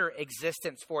better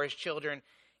existence for his children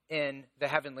in the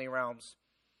heavenly realms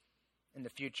in the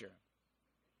future.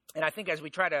 And I think as we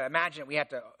try to imagine it, we have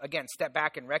to, again, step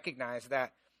back and recognize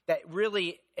that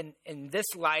really in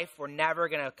this life, we're never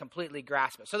going to completely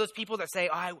grasp it. So those people that say,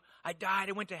 oh, I died,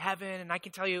 I went to heaven, and I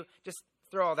can tell you, just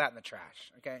throw all that in the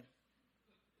trash, okay?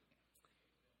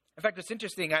 In fact, it's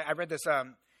interesting. I read this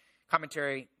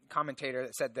commentator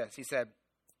that said this. He said,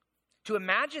 to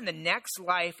imagine the next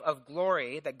life of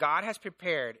glory that God has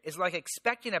prepared is like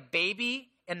expecting a baby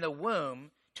in the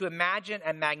womb to imagine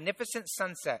a magnificent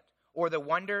sunset or the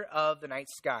wonder of the night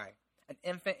sky. An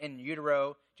infant in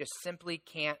utero just simply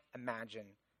can't imagine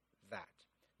that.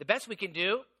 The best we can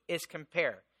do is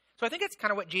compare. So I think that's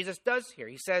kind of what Jesus does here.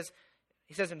 He says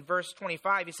in verse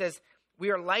 25, he says,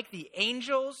 we are like the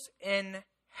angels in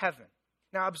heaven.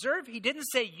 Now observe, he didn't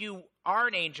say you are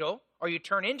an angel or you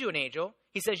turn into an angel.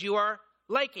 He says you are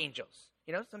like angels.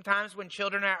 Sometimes when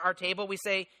children are at our table, we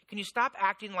say, can you stop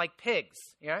acting like pigs?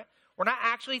 We're not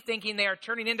actually thinking they are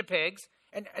turning into pigs.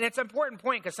 And it's an important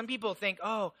point because some people think,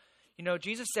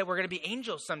 Jesus said we're going to be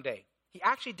angels someday. He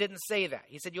actually didn't say that.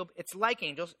 He said it's like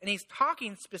angels. And he's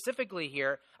talking specifically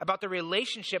here about the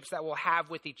relationships that we'll have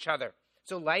with each other.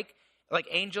 So like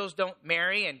angels don't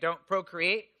marry and don't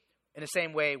procreate, in the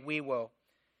same way we will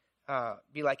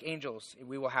be like angels.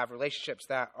 We will have relationships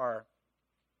that are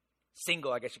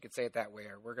single, I guess you could say it that way,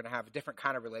 or we're going to have a different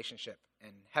kind of relationship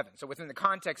in heaven. So within the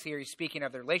context here, he's speaking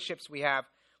of the relationships we have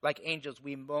like angels.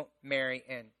 We won't marry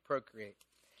and procreate.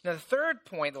 Now, the third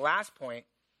point, the last point,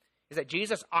 is that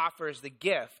Jesus offers the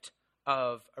gift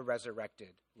of a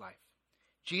resurrected life.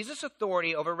 Jesus'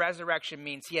 authority over resurrection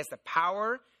means he has the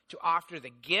power to offer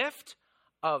the gift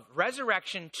of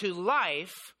resurrection to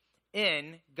life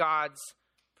in God's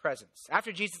presence.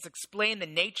 After Jesus explained the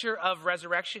nature of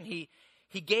resurrection, he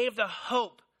gave the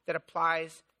hope that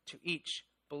applies to each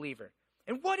believer.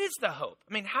 And what is the hope?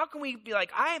 I mean, how can we be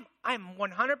like, I'm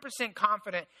 100%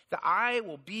 confident that I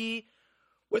will be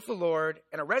with the Lord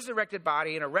in a resurrected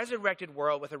body, in a resurrected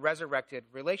world, with a resurrected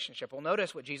relationship. Well,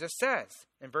 notice what Jesus says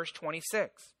in verse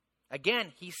 26.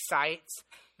 Again, he cites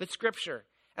the scripture.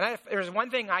 And if there's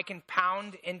one thing I can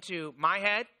pound into my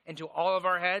head, into all of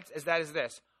our heads, is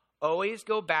this. Always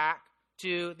go back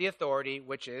to the authority,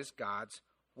 which is God's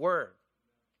word.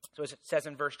 So as it says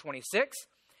in verse 26,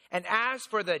 and as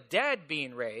for the dead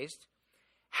being raised,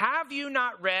 have you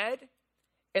not read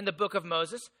in the book of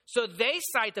Moses? So they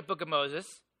cite the book of Moses.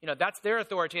 That's their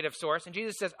authoritative source. And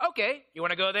Jesus says, okay, you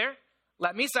want to go there?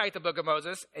 Let me cite the book of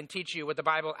Moses and teach you what the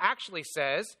Bible actually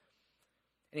says.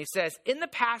 And he says, in the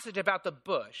passage about the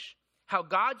bush, how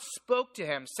God spoke to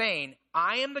him, saying,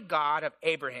 I am the God of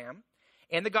Abraham,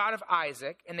 and the God of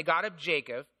Isaac, and the God of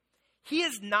Jacob. He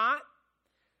is not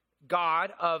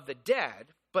God of the dead,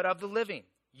 but of the living.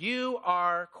 You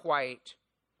are quite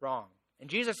wrong. And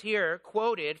Jesus here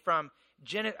quoted from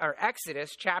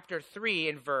Exodus chapter 3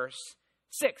 and verse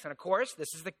 6. And of course,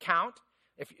 this is the account.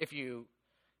 If you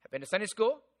have been to Sunday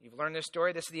school, you've learned this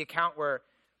story. This is the account where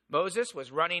Moses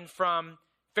was running from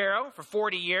Pharaoh for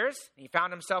 40 years. He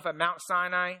found himself at Mount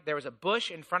Sinai. There was a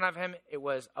bush in front of him. It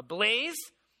was ablaze,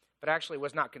 but actually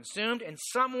was not consumed. And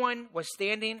someone was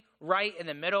standing right in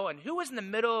the middle. And who was in the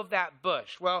middle of that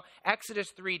bush? Well,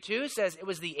 Exodus 3:2 says it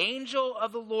was the angel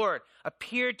of the Lord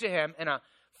appeared to him in a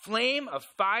flame of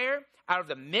fire out of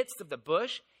the midst of the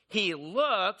bush. He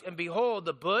looked, and behold,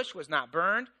 the bush was not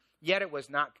burned, yet it was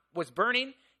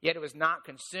burning, yet it was not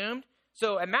consumed.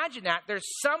 So imagine that. There's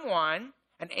someone,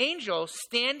 an angel,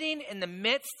 standing in the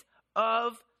midst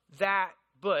of that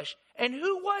bush. And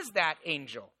who was that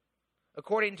angel?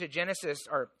 According to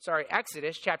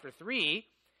Exodus chapter 3,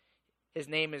 his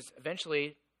name is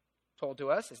eventually told to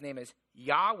us. His name is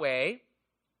Yahweh.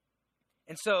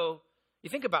 And so you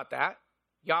think about that.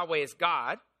 Yahweh is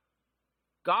God.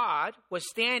 God was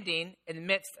standing in the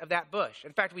midst of that bush.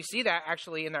 In fact, we see that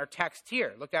actually in our text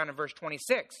here. Look down in verse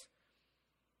 26,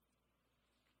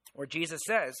 where Jesus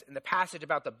says in the passage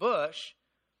about the bush,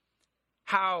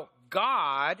 how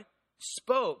God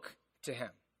spoke to him.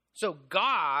 So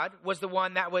God was the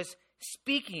one that was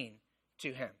speaking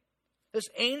to him. This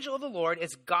angel of the Lord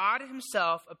is God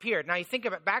himself appeared. Now you think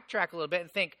about, backtrack a little bit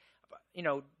and think,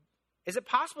 is it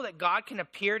possible that God can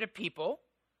appear to people,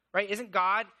 right?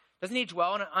 Doesn't he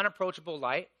dwell in an unapproachable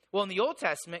light? Well, in the Old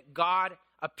Testament, God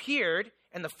appeared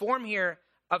in the form here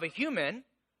of a human.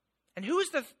 And who's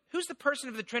the person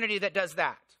of the Trinity that does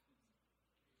that?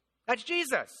 That's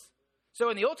Jesus. So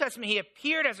in the Old Testament, he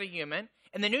appeared as a human.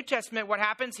 In the New Testament, what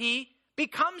happens? He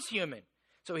becomes human.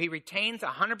 So he retains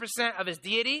 100% of his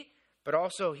deity, but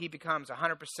also he becomes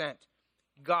 100%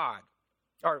 God,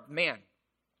 or man.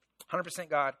 100%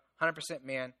 God, 100%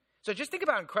 man. So just think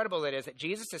about how incredible it is that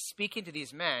Jesus is speaking to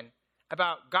these men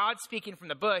about God speaking from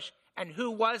the bush, and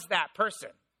who was that person?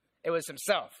 It was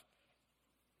himself.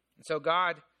 And so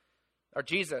God, or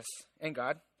Jesus and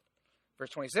God, verse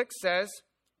 26 says,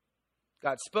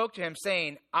 God spoke to him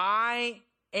saying, I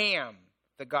am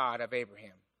the God of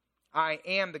Abraham. I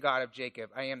am the God of Jacob.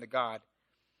 I am the God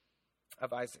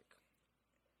of Isaac.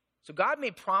 So God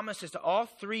made promises to all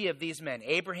three of these men,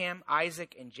 Abraham,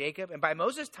 Isaac, and Jacob. And by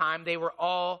Moses' time, they were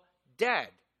all dead.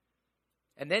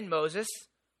 And then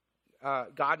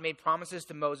God made promises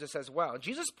to Moses as well.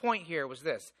 Jesus' point here was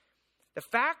this. The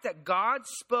fact that God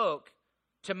spoke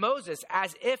to Moses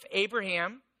as if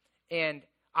Abraham and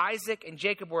Isaac and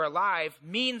Jacob were alive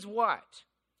means what?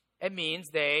 It means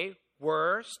they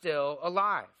were still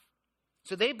alive.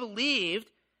 So they believed,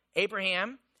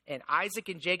 Abraham and Isaac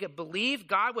and Jacob believed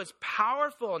God was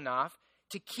powerful enough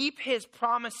to keep his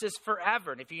promises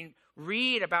forever. And if you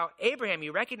read about Abraham,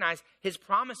 you recognize his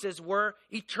promises were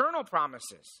eternal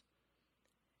promises.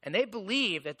 And they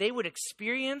believed that they would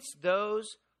experience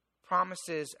those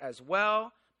promises as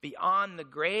well beyond the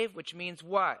grave, which means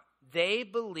what? They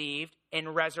believed in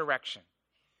resurrection.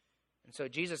 And so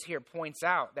Jesus here points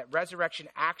out that resurrection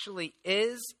actually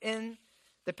is in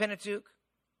the Pentateuch.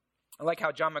 I like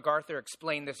how John MacArthur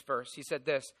explained this verse. He said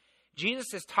this,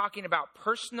 Jesus is talking about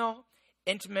personal,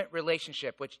 intimate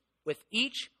relationship with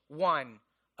each one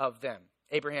of them,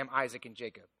 Abraham, Isaac, and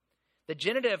Jacob. The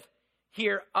genitive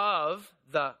here of,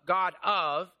 the God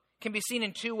of, can be seen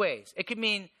in two ways. It could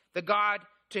mean the God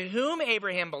to whom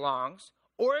Abraham belongs,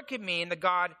 or it could mean the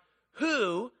God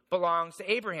who belongs to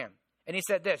Abraham. And he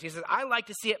said this, he says, I like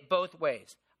to see it both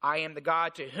ways. I am the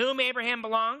God to whom Abraham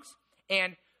belongs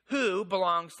and who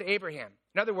belongs to Abraham.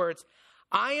 In other words,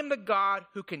 I am the God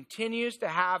who continues to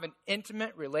have an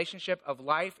intimate relationship of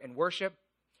life and worship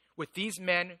with these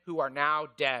men who are now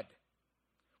dead.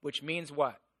 Which means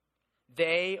what?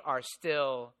 They are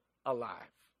still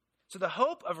alive. So the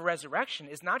hope of resurrection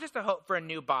is not just a hope for a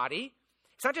new body.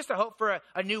 It's not just a hope for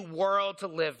a new world to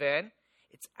live in.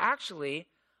 It's actually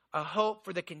a hope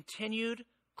for the continued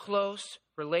close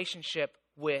relationship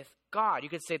with God. You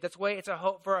could say it this way. It's a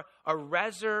hope for a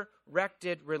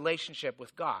resurrected relationship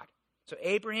with God. So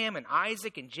Abraham and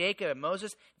Isaac and Jacob and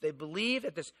Moses, they believed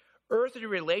that this earthly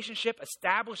relationship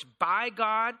established by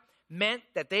God meant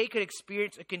that they could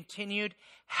experience a continued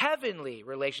heavenly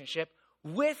relationship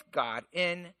with God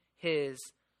in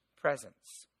his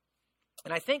presence.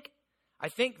 And I think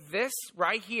this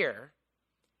right here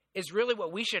is really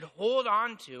what we should hold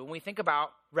on to when we think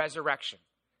about resurrection.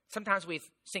 Sometimes we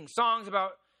sing songs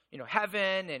about,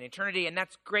 heaven and eternity, and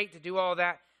that's great to do all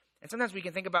that. And sometimes we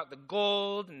can think about the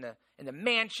gold and the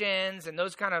mansions and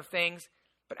those kind of things.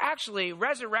 But actually,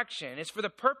 resurrection is for the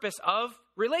purpose of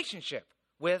relationship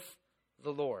with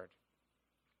the Lord.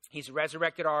 He's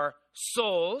resurrected our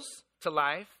souls to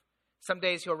life.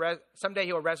 Someday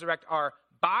he'll resurrect our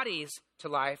bodies to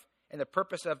life. And the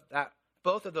purpose of that,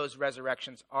 both of those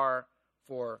resurrections are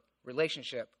for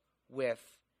relationship with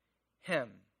him.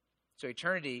 So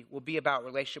eternity will be about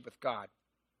relationship with God.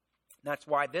 And that's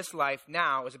why this life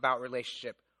now is about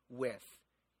relationship with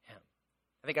him.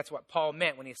 I think that's what Paul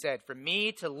meant when he said, for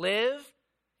me to live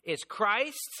is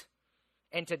Christ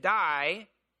and to die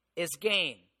is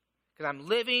gain. Because I'm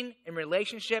living in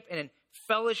relationship and in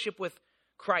fellowship with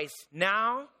Christ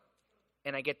now,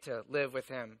 and I get to live with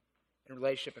him in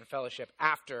relationship and fellowship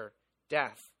after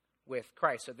death with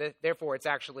Christ. So therefore, it's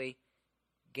actually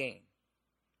gain.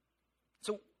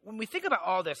 So when we think about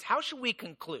all this, how should we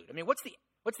conclude? I mean, what's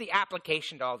the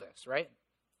application to all this, right?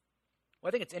 Well,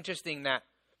 I think it's interesting that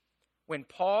when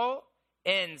Paul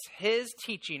ends his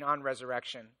teaching on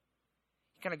resurrection,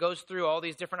 he kind of goes through all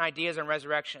these different ideas on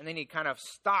resurrection, and then he kind of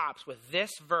stops with this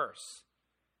verse,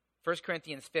 1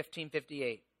 Corinthians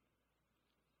 15:58.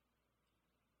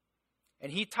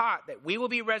 And he taught that we will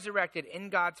be resurrected in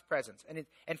God's presence.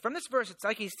 And from this verse, it's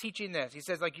like he's teaching this. He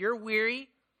says, like, you're weary.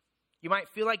 You might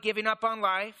feel like giving up on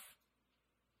life.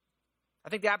 I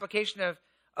think the application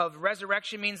of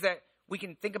resurrection means that we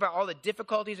can think about all the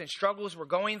difficulties and struggles we're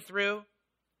going through.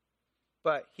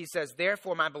 But he says,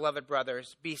 therefore, my beloved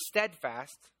brothers, be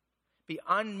steadfast, be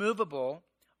unmovable,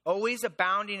 always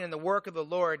abounding in the work of the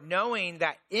Lord, knowing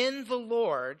that in the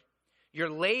Lord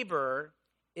your labor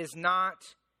is not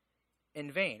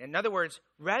in vain. In other words,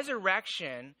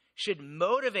 resurrection should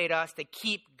motivate us to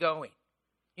keep going.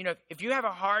 If you have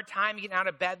a hard time getting out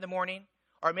of bed in the morning,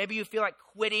 or maybe you feel like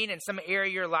quitting in some area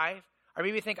of your life, or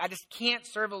maybe you think, I just can't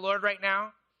serve the Lord right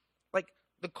now. Like,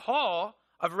 the call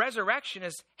of resurrection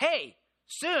is, hey,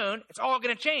 soon it's all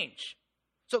going to change.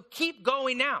 So keep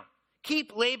going now.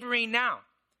 Keep laboring now.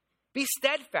 Be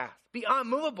steadfast. Be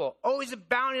unmovable. Always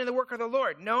abounding in the work of the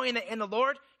Lord, knowing that in the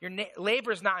Lord your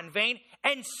labor is not in vain.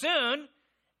 And soon,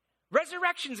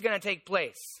 resurrection is going to take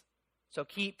place. So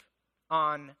keep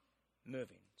on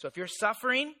moving. So if you're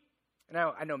suffering,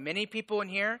 I know many people in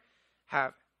here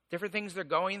have different things they're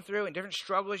going through and different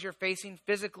struggles you're facing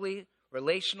physically,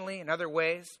 relationally, in other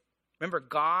ways. Remember,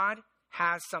 God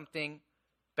has something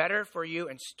better for you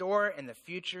in store in the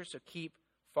future, so keep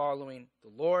following the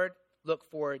Lord. Look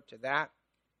forward to that.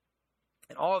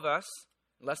 And all of us,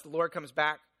 unless the Lord comes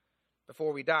back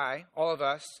before we die, all of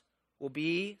us will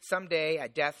be someday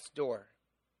at death's door.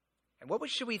 And what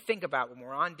should we think about when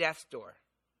we're on death's door?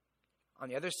 On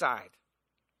the other side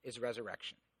is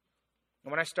resurrection.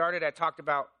 And when I started, I talked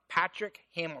about Patrick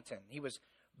Hamilton. He was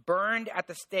burned at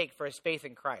the stake for his faith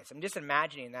in Christ. I'm just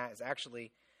imagining that is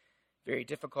actually very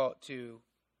difficult to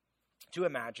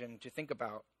imagine, to think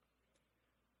about.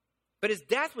 But his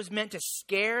death was meant to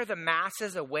scare the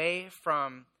masses away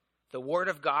from the Word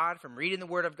of God, from reading the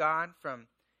Word of God, from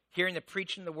hearing the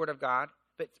preaching of the Word of God.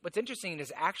 But what's interesting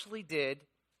is it actually did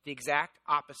the exact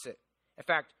opposite. In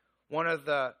fact, one of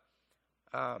the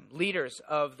leaders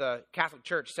of the Catholic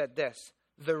Church said this: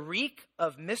 the reek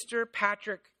of Mr.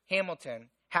 Patrick Hamilton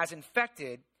has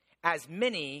infected as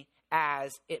many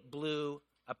as it blew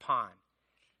upon.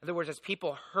 In other words, as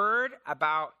people heard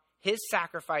about his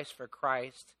sacrifice for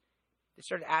Christ, they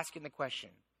started asking the question,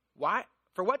 why?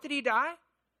 For what did he die?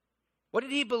 What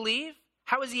did he believe?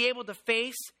 How was he able to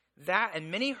face that?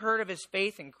 And many heard of his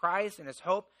faith in Christ and his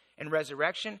hope and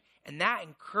resurrection, and that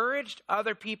encouraged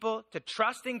other people to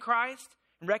trust in Christ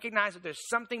and recognize that there's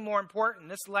something more important in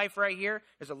this life right here.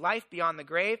 There's a life beyond the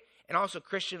grave, and also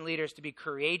Christian leaders to be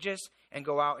courageous and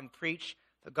go out and preach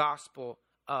the gospel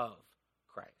of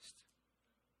Christ.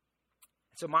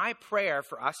 So my prayer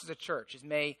for us as a church is,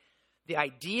 may the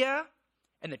idea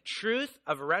and the truth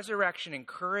of resurrection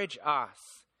encourage us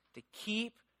to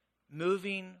keep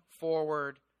moving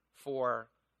forward for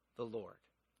the Lord.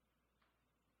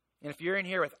 And if you're in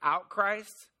here without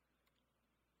Christ,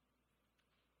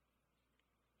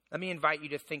 let me invite you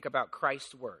to think about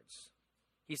Christ's words.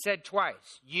 He said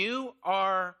twice, "You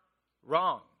are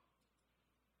wrong."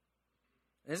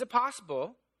 And is it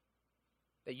possible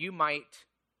that you might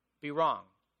be wrong?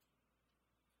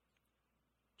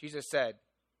 Jesus said,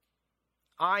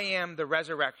 "I am the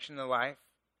resurrection and the life.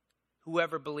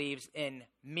 Whoever believes in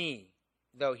me,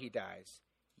 though he dies,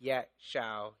 yet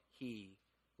shall he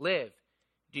live."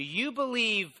 Do you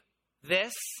believe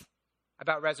this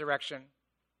about resurrection?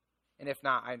 And if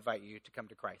not, I invite you to come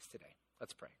to Christ today.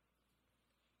 Let's pray.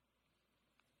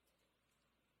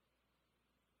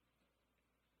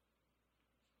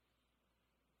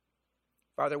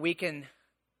 Father, we can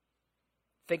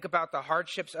think about the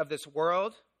hardships of this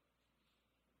world.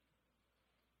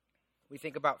 We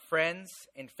think about friends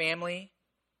and family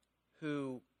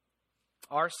who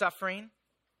are suffering,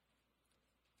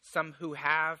 some who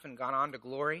have and gone on to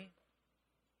glory.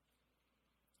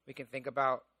 We can think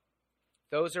about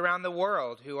those around the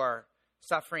world who are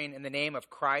suffering in the name of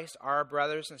Christ, our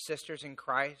brothers and sisters in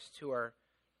Christ,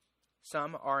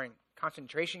 some are in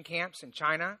concentration camps in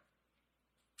China.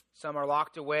 Some are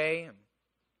locked away in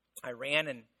Iran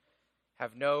and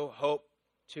have no hope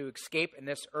to escape in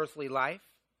this earthly life.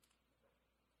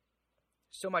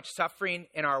 So much suffering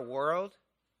in our world.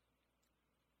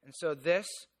 And so this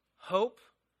hope,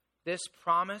 this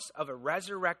promise of a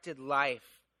resurrected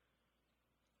life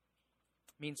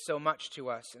means so much to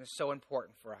us and is so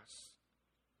important for us.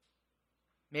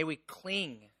 May we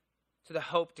cling to the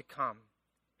hope to come.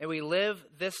 May we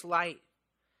live this life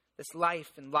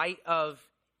in light of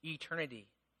eternity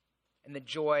and the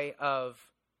joy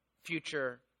of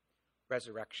future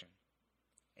resurrection.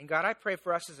 And God, I pray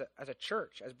for us as a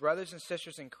church, as brothers and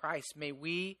sisters in Christ, may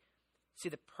we see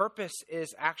the purpose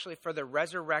is actually for the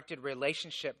resurrected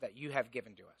relationship that you have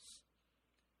given to us.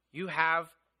 You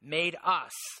have made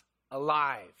us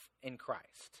alive in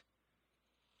Christ.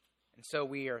 And so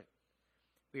we are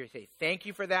saying thank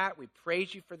you for that. We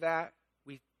praise you for that.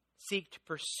 We seek to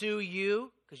pursue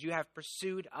you because you have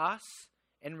pursued us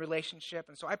in relationship.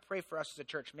 And so I pray for us as a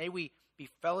church. May we be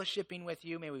fellowshipping with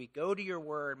you. May we go to your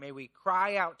word. May we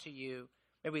cry out to you.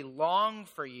 May we long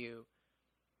for you.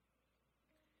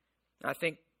 And I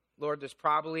think, Lord, there's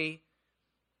probably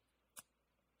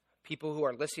people who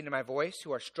are listening to my voice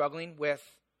who are struggling with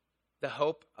the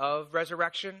hope of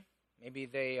resurrection. Maybe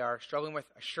they are struggling with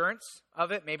assurance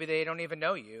of it. Maybe they don't even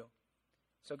know you.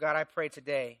 So God, I pray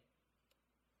today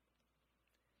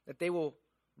that they will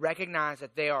recognize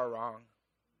that they are wrong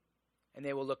and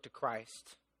they will look to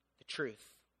Christ, the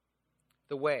truth,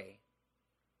 the way,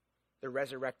 the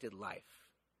resurrected life.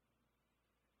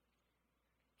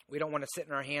 We don't want to sit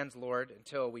in our hands, Lord,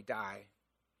 until we die.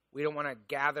 We don't want to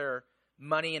gather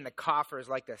money in the coffers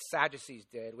like the Sadducees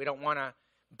did. We don't want to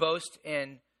boast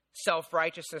in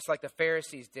self-righteousness like the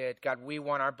Pharisees did. God, we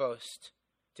want our boast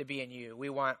to be in you. We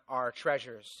want our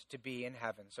treasures to be in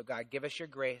heaven. So God, give us your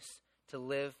grace to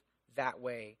live that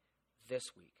way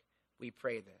this week. We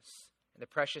pray this in the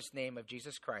precious name of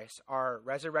Jesus Christ, our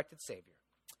resurrected Savior.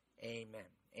 Amen.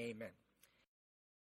 Amen.